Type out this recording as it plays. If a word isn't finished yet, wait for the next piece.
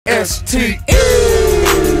STE.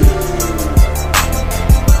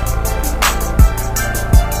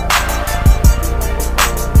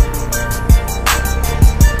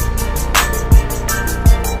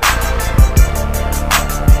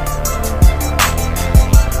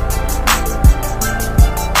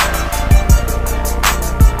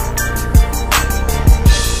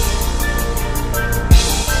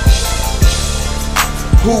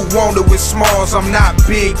 Who want it with smalls? I'm not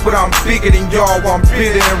big, but I'm bigger than y'all. I'm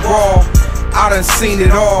bitter and raw. I done seen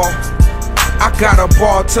it all. I got a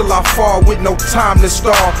ball till I fall with no time to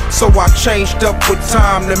stall. So I changed up with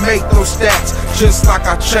time to make those stats. Just like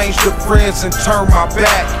I changed the friends and turned my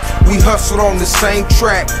back. We hustled on the same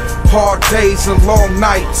track. Hard days and long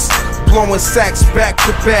nights. Blowing sacks back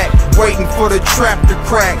to back, waiting for the trap to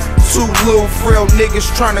crack. Two little frail niggas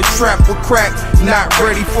trying to trap with crack. Not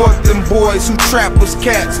ready for them boys who trap was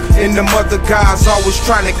cats. And them other guys always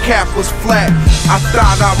trying to cap was flat. I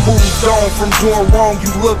thought I moved on from doing wrong.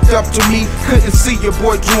 You looked up to me, couldn't see your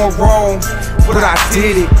boy doing wrong. But I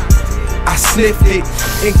did it, I sniffed it,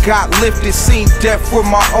 and got lifted. Seen death with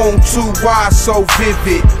my own two eyes so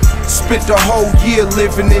vivid. Spent the whole year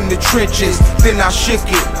living in the trenches. Then I shook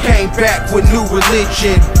it, came back with new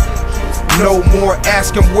religion. No more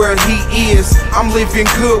asking where he is. I'm living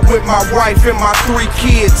good with my wife and my 3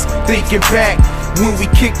 kids. Thinking back when we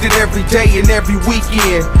kicked it every day and every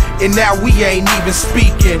weekend, and now we ain't even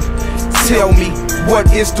speaking. Tell me, what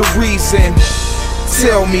is the reason?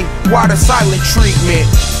 Tell me, why the silent treatment?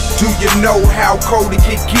 Do you know how cold it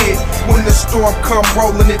can get when the storm come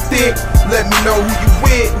rolling it thick? Let me know who you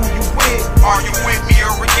with. Are you with me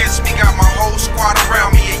or against me? Got my whole squad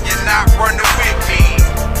around me and you're not running with me.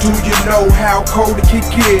 Do you know how cold it can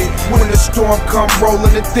get when the storm come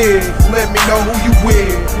rolling it thick? Let me know who you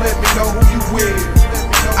with. Let me know who you with.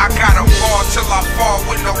 I gotta fall till I fall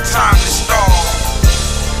with no time to stall.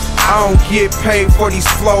 I don't get paid for these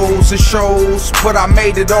flows and shows, but I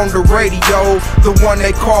made it on the radio, the one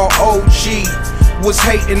they call OG. Was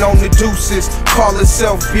hating on the deuces, call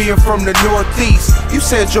itself being from the Northeast. You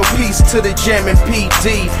said your piece to the jammin'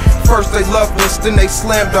 PD. First they loved us, then they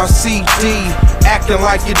slammed our CD. Acting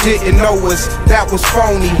like you didn't know us, that was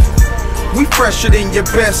phony. We fresher than your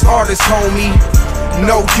best artist, homie.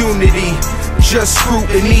 No unity, just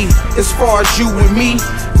scrutiny. As far as you and me,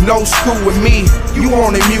 no screwing me. You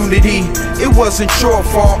on immunity, it wasn't your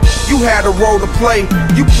fault. You had a role to play,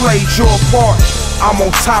 you played your part. I'm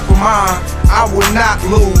on top of mine, I will not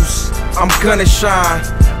lose. I'm gonna shine,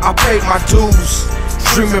 I paid my dues.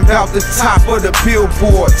 Dreaming about the top of the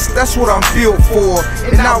billboards, that's what I'm built for,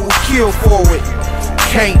 and I will kill for it.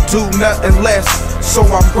 Can't do nothing less, so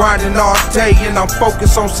I'm grinding all day and I'm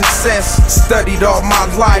focused on success. Studied all my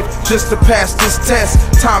life just to pass this test.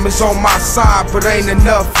 Time is on my side, but ain't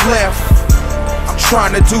enough left. I'm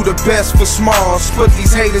trying to do the best for smalls, but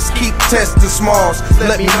these haters keep testing smalls.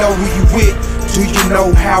 Let me know who you with. Do you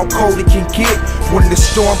know how cold it can get when the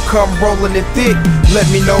storm come rolling it thick? Let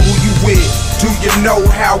me know who you with. Do you know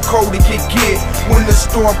how cold it can get when the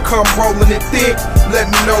storm come rolling it thick? Let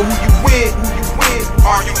me know who you with.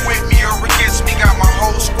 Are you with me or against me? Got my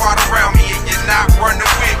whole squad around me and you're not running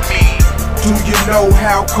with me. Do you know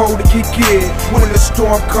how cold it can get when the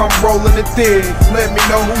storm come rolling it thick? Let me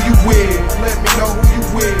know who you with. Let me know who you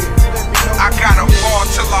with. I gotta fall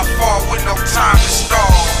till I fall with no time to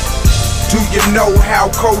stall. Do you know how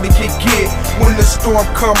cold it can get when the storm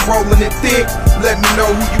come rolling it thick? Let me know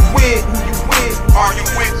who you with. Are you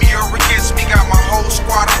with me or against me? Got my whole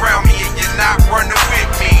squad around me and you're not running with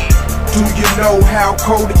me. Do you know how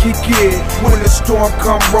cold it can get when the storm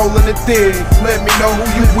come rolling it thick? Let me know who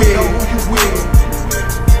you with.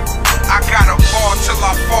 I gotta fall till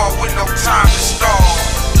I fall with no time to stall.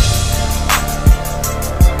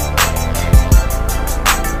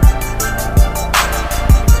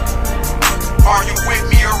 Are you with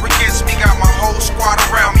me or against me? Got my whole squad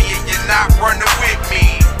around me and you're not running with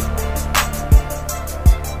me.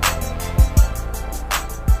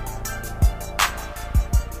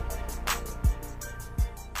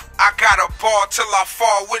 I gotta ball till I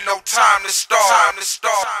fall with no time to stall.